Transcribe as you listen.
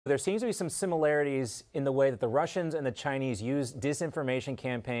There seems to be some similarities in the way that the Russians and the Chinese use disinformation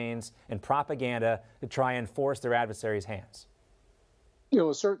campaigns and propaganda to try and force their adversaries' hands.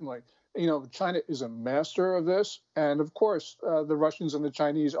 Certainly. China is a master of this. And of course, the Russians and the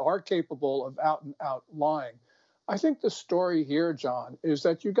Chinese are capable of out and out lying. I think the story here, John, is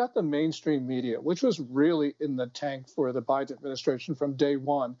that you got the mainstream media, which was really in the tank for the Biden administration from day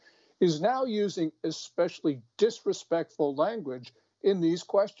one, is now using especially disrespectful language in these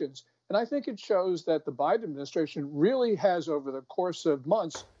questions. And I think it shows that the Biden administration really has, over the course of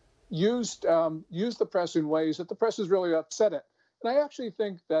months, used the press in ways that the press is really upset at. And I actually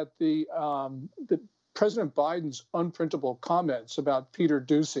think that the President Biden's unprintable comments about Peter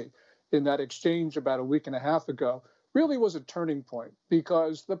Doocy in that exchange about a week and a half ago really was a turning point,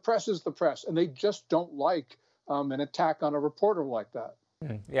 because the press is the press, and they just don't like an attack on a reporter like that.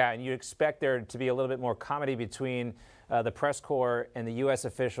 Yeah, and you expect there to be a little bit more comedy between the press corps and the U.S.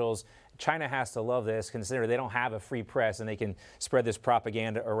 officials. China has to love this, considering they don't have a free press and they can spread this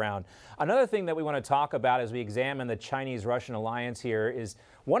propaganda around. Another thing that we want to talk about as we examine the Chinese-Russian alliance here is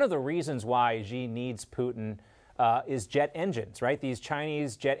one of the reasons why Xi needs Putin is jet engines, right? These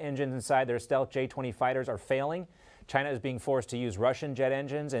Chinese jet engines inside their stealth J-20 fighters are failing. China is being forced to use Russian jet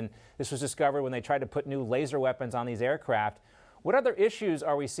engines, and this was discovered when they tried to put new laser weapons on these aircraft. What other issues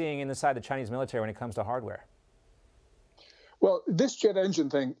are we seeing inside the Chinese military when it comes to hardware? Well, this jet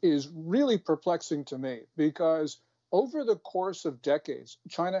engine thing is really perplexing to me, because over the course of decades,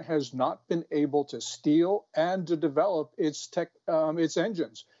 China has not been able to steal and to develop its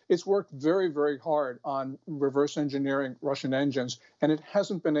engines. It's worked very, very hard on reverse engineering Russian engines, and it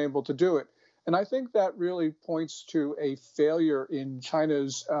hasn't been able to do it. And I think that really points to a failure in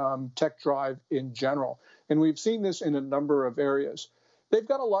China's tech drive in general. And we've seen this in a number of areas. They've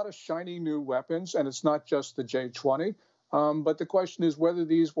got a lot of shiny new weapons, and it's not just the J-20. But the question is whether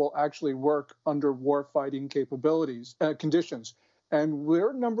these will actually work under war-fighting conditions. And there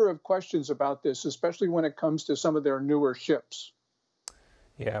are a number of questions about this, especially when it comes to some of their newer ships.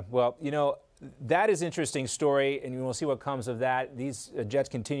 Yeah, well, that is an interesting story, and we'll see what comes of that. These jets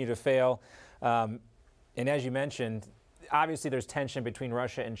continue to fail. And as you mentioned, obviously there's tension between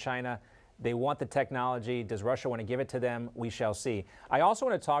Russia and China. They want the technology. Does Russia want to give it to them? We shall see. I also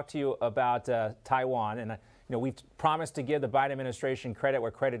want to talk to you about Taiwan. And we've promised to give the Biden administration credit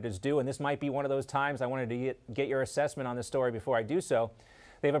where credit is due, and this might be one of those times. I wanted to get your assessment on this story before I do so.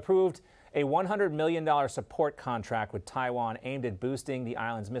 They've approved a $100 million support contract with Taiwan aimed at boosting the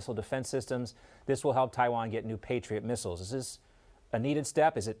island's missile defense systems. This will help Taiwan get new Patriot missiles. Is this a needed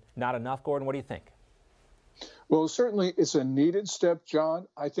step? Is it not enough, Gordon? What do you think? Well, certainly it's a needed step, John.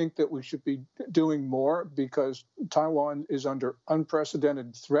 I think that we should be doing more, because Taiwan is under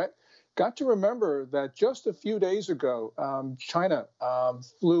unprecedented threat. Got to remember that just a few days ago, China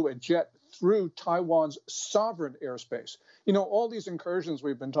flew a jet through Taiwan's sovereign airspace. All these incursions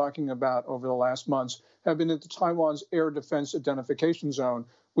we've been talking about over the last months have been into Taiwan's air defense identification zone,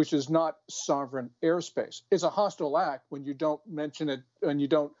 which is not sovereign airspace. It's a hostile act when you don't mention it and you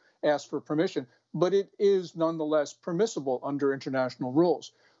don't ask for permission, but it is nonetheless permissible under international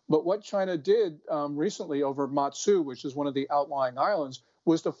rules. But what China did recently over Matsu, which is one of the outlying islands,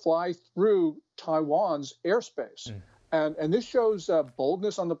 was to fly through Taiwan's airspace. And this shows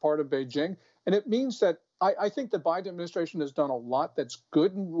boldness on the part of Beijing. And it means that I think the Biden administration has done a lot that's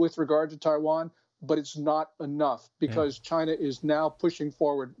good with regard to Taiwan, but it's not enough, because China is now pushing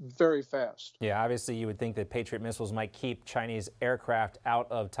forward very fast. Yeah, obviously you would think that Patriot missiles might keep Chinese aircraft out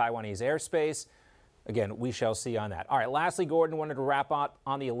of Taiwanese airspace. Again, we shall see on that. All right, lastly, Gordon, wanted to wrap up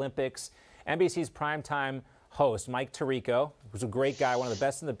on the Olympics. NBC's primetime host, Mike Tirico, who's a great guy, one of the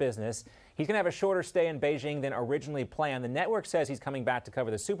best in the business. He's going to have a shorter stay in Beijing than originally planned. The network says he's coming back to cover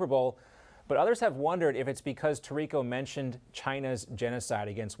the Super Bowl, but others have wondered if it's because Tirico mentioned China's genocide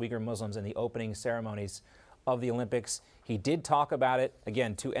against Uyghur Muslims in the opening ceremonies of the Olympics. He did talk about it.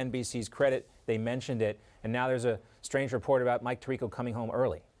 Again, to NBC's credit, they mentioned it. And now there's a strange report about Mike Tirico coming home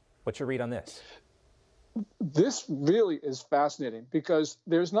early. What's your read on this? This really is fascinating, because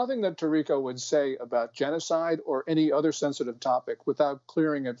there's nothing that Tirico would say about genocide or any other sensitive topic without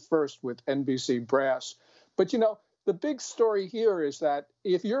clearing it first with NBC brass. But, the big story here is that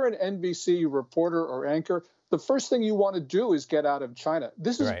if you're an NBC reporter or anchor, the first thing you want to do is get out of China.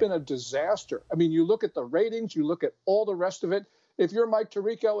 This has been a disaster. I mean, you look at the ratings, you look at all the rest of it. If you're Mike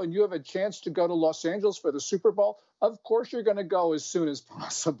Tirico and you have a chance to go to Los Angeles for the Super Bowl, of course you're going to go as soon as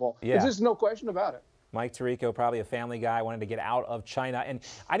possible. Yeah. There's no question about it. Mike Tirico, probably a family guy, wanted to get out of China. And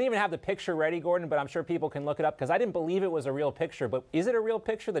I didn't even have the picture ready, Gordon, but I'm sure people can look it up, because I didn't believe it was a real picture. But is it a real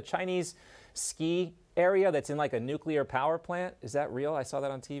picture? The Chinese ski area that's in like a nuclear power plant. Is that real? I saw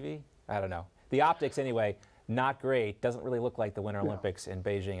that on TV. I don't know. The optics, anyway, not great. Doesn't really look like the Winter Olympics in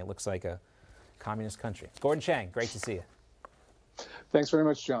Beijing. It looks like a communist country. Gordon Chang, great to see you. Thanks very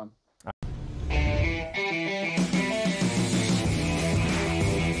much, John.